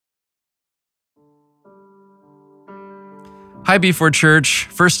Hi, B4 Church.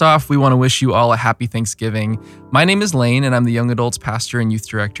 First off, we want to wish you all a happy Thanksgiving. My name is Lane, and I'm the Young Adults Pastor and Youth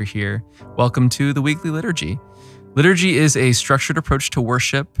Director here. Welcome to the Weekly Liturgy. Liturgy is a structured approach to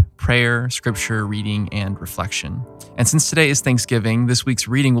worship, prayer, scripture, reading, and reflection. And since today is Thanksgiving, this week's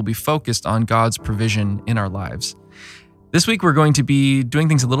reading will be focused on God's provision in our lives. This week, we're going to be doing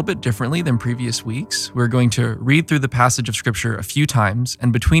things a little bit differently than previous weeks. We're going to read through the passage of Scripture a few times,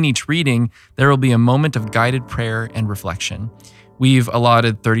 and between each reading, there will be a moment of guided prayer and reflection. We've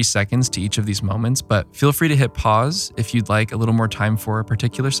allotted 30 seconds to each of these moments, but feel free to hit pause if you'd like a little more time for a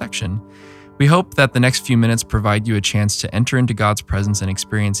particular section. We hope that the next few minutes provide you a chance to enter into God's presence and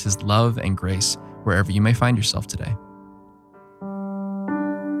experience His love and grace wherever you may find yourself today.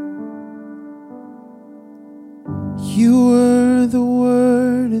 You were the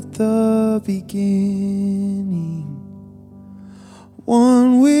Word at the beginning,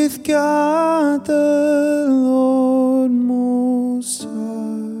 one with God the Lord Most High.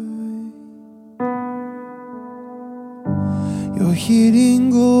 Your hidden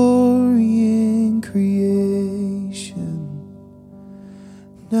glory in creation,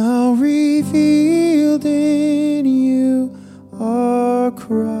 now revealed in you are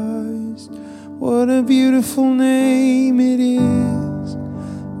Christ. What a beautiful name it is.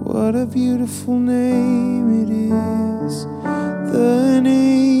 What a beautiful name it is. The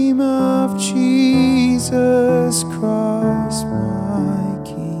name of Jesus Christ, my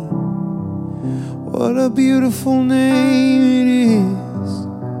King. What a beautiful name it is.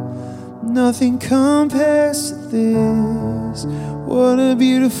 Nothing compares to this. What a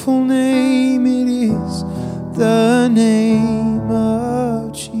beautiful name it is. The name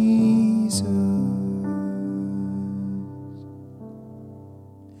of Jesus.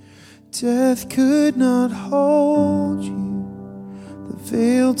 Death could not hold you, the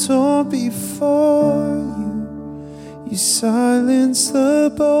veil tore before you. You silenced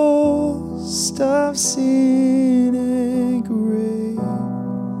the boast of sin and grave.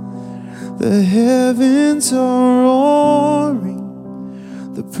 The heavens are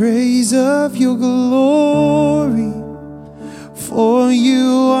roaring the praise of your glory, for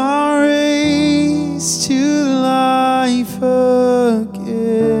you are raised to life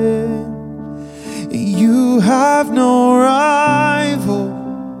again. You have no rival,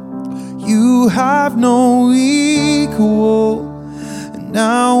 you have no equal,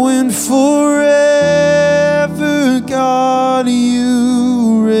 now and forever, God,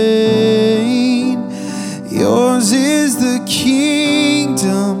 you reign. Yours is the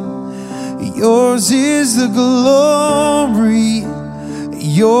kingdom, yours is the glory,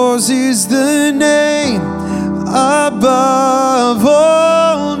 yours is the name above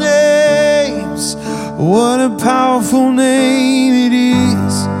all names. What a powerful name it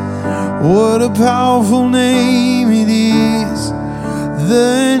is. What a powerful name it is.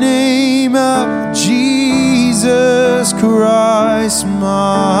 The name of Jesus Christ,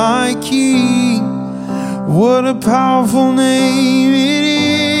 my King. What a powerful name it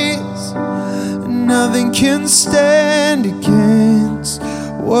is. Nothing can stand against.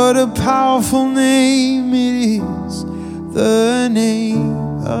 What a powerful name it is. The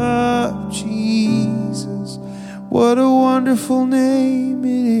name of Jesus. What a wonderful name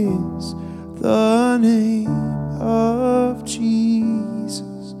it is. The name of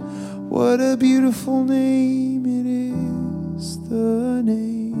Jesus. What a beautiful name it is. The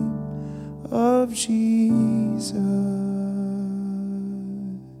name of Jesus.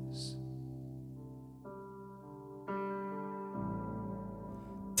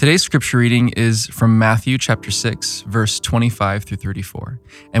 Today's scripture reading is from Matthew chapter 6, verse 25 through 34,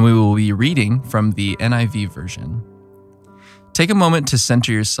 and we will be reading from the NIV version. Take a moment to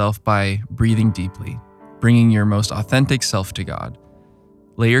center yourself by breathing deeply, bringing your most authentic self to God.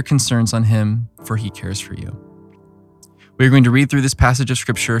 Lay your concerns on Him, for He cares for you. We are going to read through this passage of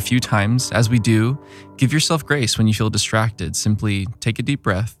scripture a few times. As we do, give yourself grace when you feel distracted. Simply take a deep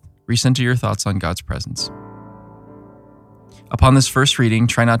breath, recenter your thoughts on God's presence. Upon this first reading,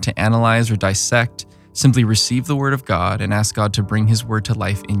 try not to analyze or dissect. Simply receive the Word of God and ask God to bring His Word to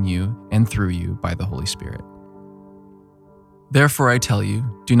life in you and through you by the Holy Spirit. Therefore, I tell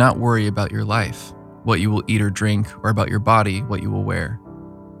you, do not worry about your life, what you will eat or drink, or about your body, what you will wear.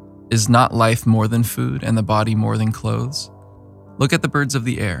 Is not life more than food, and the body more than clothes? Look at the birds of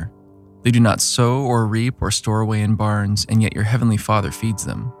the air. They do not sow or reap or store away in barns, and yet your heavenly Father feeds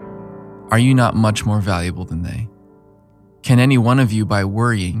them. Are you not much more valuable than they? Can any one of you, by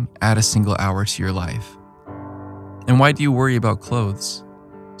worrying, add a single hour to your life? And why do you worry about clothes?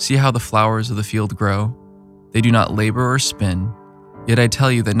 See how the flowers of the field grow? They do not labor or spin. Yet I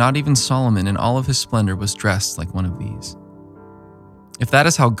tell you that not even Solomon in all of his splendor was dressed like one of these. If that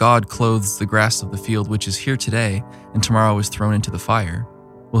is how God clothes the grass of the field which is here today and tomorrow is thrown into the fire,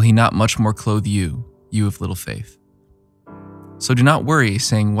 will he not much more clothe you, you of little faith? So do not worry,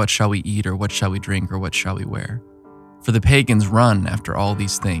 saying, what shall we eat, or what shall we drink, or what shall we wear? For the pagans run after all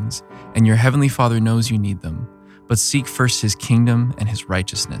these things, and your heavenly Father knows you need them. But seek first his kingdom and his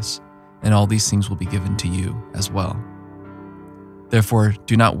righteousness, and all these things will be given to you as well. Therefore,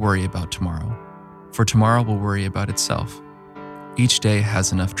 do not worry about tomorrow, for tomorrow will worry about itself. Each day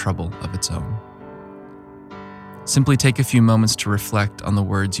has enough trouble of its own. Simply take a few moments to reflect on the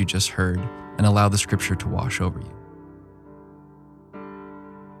words you just heard and allow the scripture to wash over you.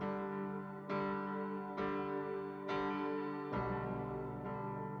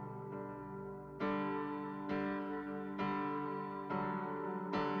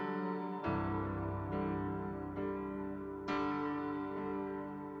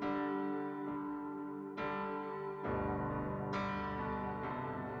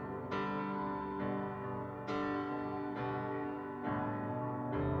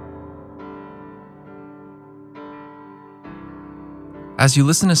 As you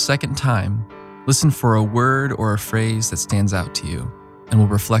listen a second time, listen for a word or a phrase that stands out to you, and we'll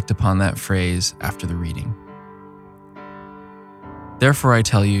reflect upon that phrase after the reading. Therefore I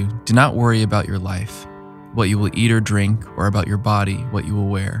tell you, do not worry about your life, what you will eat or drink, or about your body, what you will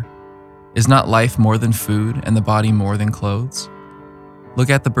wear. Is not life more than food, and the body more than clothes?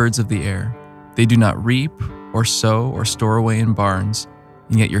 Look at the birds of the air. They do not reap, or sow, or store away in barns,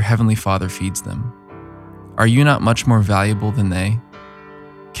 and yet your heavenly Father feeds them. Are you not much more valuable than they?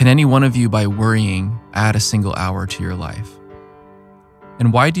 Can any one of you, by worrying, add a single hour to your life?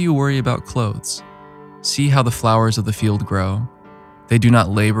 And why do you worry about clothes? See how the flowers of the field grow. They do not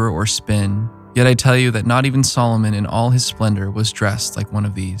labor or spin, yet I tell you that not even Solomon in all his splendor was dressed like one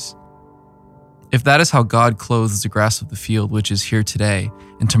of these. If that is how God clothes the grass of the field which is here today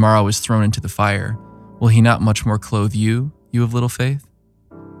and tomorrow is thrown into the fire, will he not much more clothe you, you of little faith?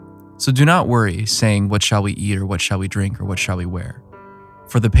 So do not worry, saying, what shall we eat, or what shall we drink, or what shall we wear?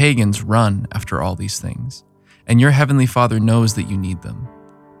 For the pagans run after all these things, and your heavenly Father knows that you need them.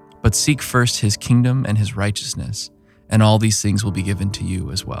 But seek first his kingdom and his righteousness, and all these things will be given to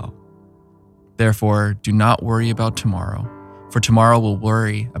you as well. Therefore, do not worry about tomorrow, for tomorrow will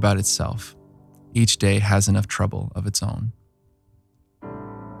worry about itself. Each day has enough trouble of its own.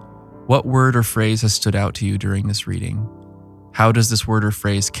 What word or phrase has stood out to you during this reading? How does this word or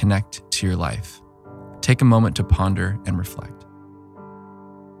phrase connect to your life? Take a moment to ponder and reflect.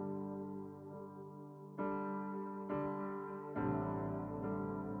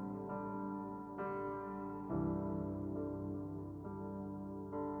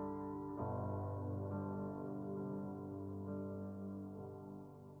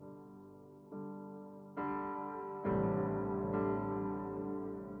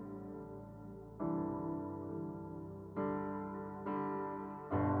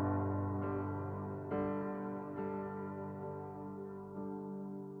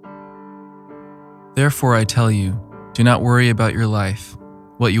 Therefore I tell you, do not worry about your life,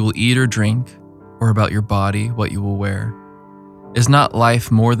 what you will eat or drink, or about your body, what you will wear. Is not life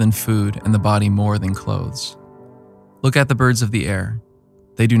more than food, and the body more than clothes? Look at the birds of the air.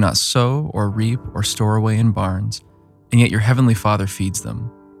 They do not sow or reap or store away in barns, and yet your heavenly Father feeds them.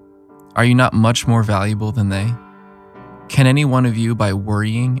 Are you not much more valuable than they? Can any one of you, by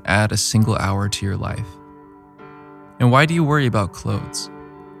worrying, add a single hour to your life? And why do you worry about clothes?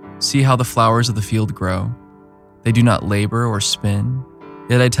 See how the flowers of the field grow. They do not labor or spin,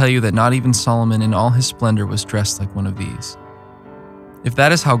 yet I tell you that not even Solomon in all his splendor was dressed like one of these. If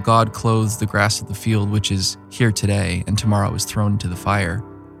that is how God clothes the grass of the field which is here today and tomorrow is thrown into the fire,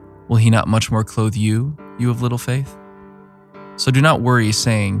 will he not much more clothe you, you of little faith? So do not worry,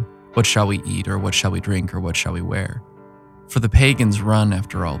 saying, what shall we eat, or what shall we drink, or what shall we wear? For the pagans run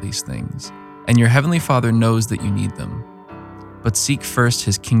after all these things, and your heavenly Father knows that you need them. But seek first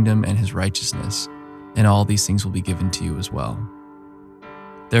his kingdom and his righteousness, and all these things will be given to you as well.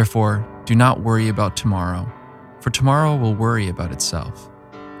 Therefore, do not worry about tomorrow, for tomorrow will worry about itself.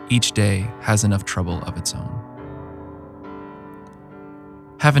 Each day has enough trouble of its own.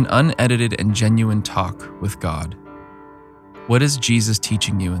 Have an unedited and genuine talk with God. What is Jesus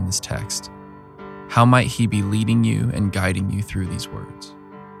teaching you in this text? How might he be leading you and guiding you through these words?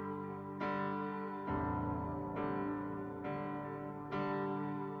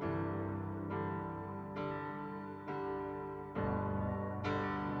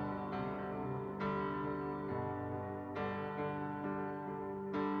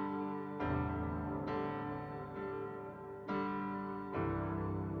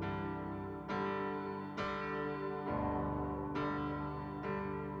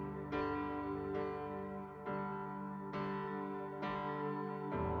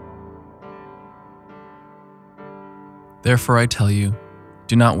 Therefore I tell you,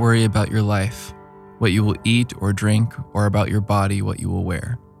 do not worry about your life, what you will eat or drink, or about your body, what you will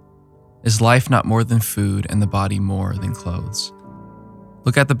wear. Is life not more than food, and the body more than clothes?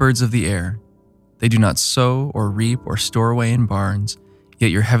 Look at the birds of the air. They do not sow or reap or store away in barns,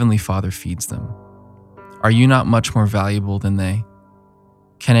 yet your heavenly Father feeds them. Are you not much more valuable than they?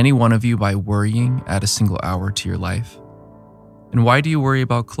 Can any one of you, by worrying, add a single hour to your life? And why do you worry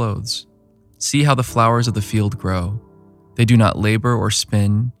about clothes? See how the flowers of the field grow. They do not labor or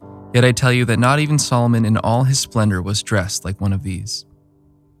spin, yet I tell you that not even Solomon in all his splendor was dressed like one of these.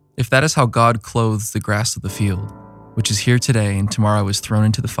 If that is how God clothes the grass of the field, which is here today and tomorrow is thrown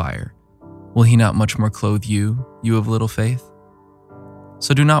into the fire, will he not much more clothe you, you of little faith?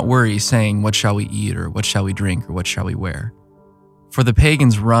 So do not worry, saying, what shall we eat, or what shall we drink, or what shall we wear? For the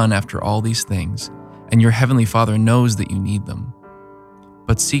pagans run after all these things, and your heavenly Father knows that you need them.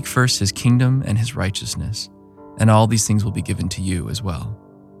 But seek first his kingdom and his righteousness, and all these things will be given to you as well.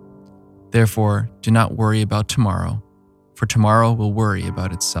 Therefore, do not worry about tomorrow, for tomorrow will worry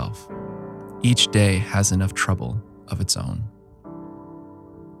about itself. Each day has enough trouble of its own.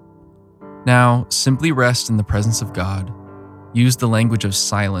 Now, simply rest in the presence of God, use the language of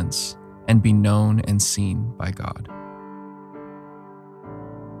silence, and be known and seen by God.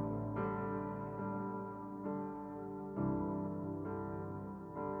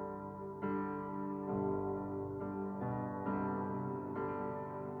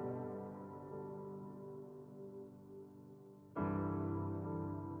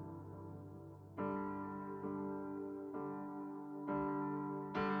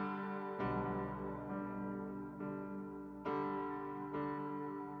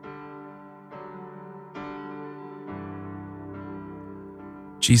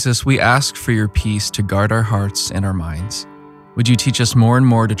 Jesus, we ask for your peace to guard our hearts and our minds. Would you teach us more and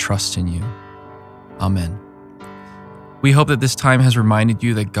more to trust in you? Amen. We hope that this time has reminded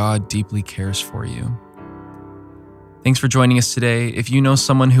you that God deeply cares for you. Thanks for joining us today. If you know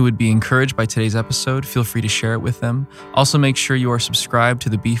someone who would be encouraged by today's episode, feel free to share it with them. Also, make sure you are subscribed to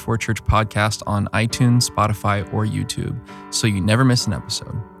the Before Church podcast on iTunes, Spotify, or YouTube so you never miss an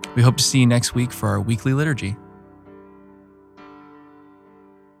episode. We hope to see you next week for our weekly liturgy.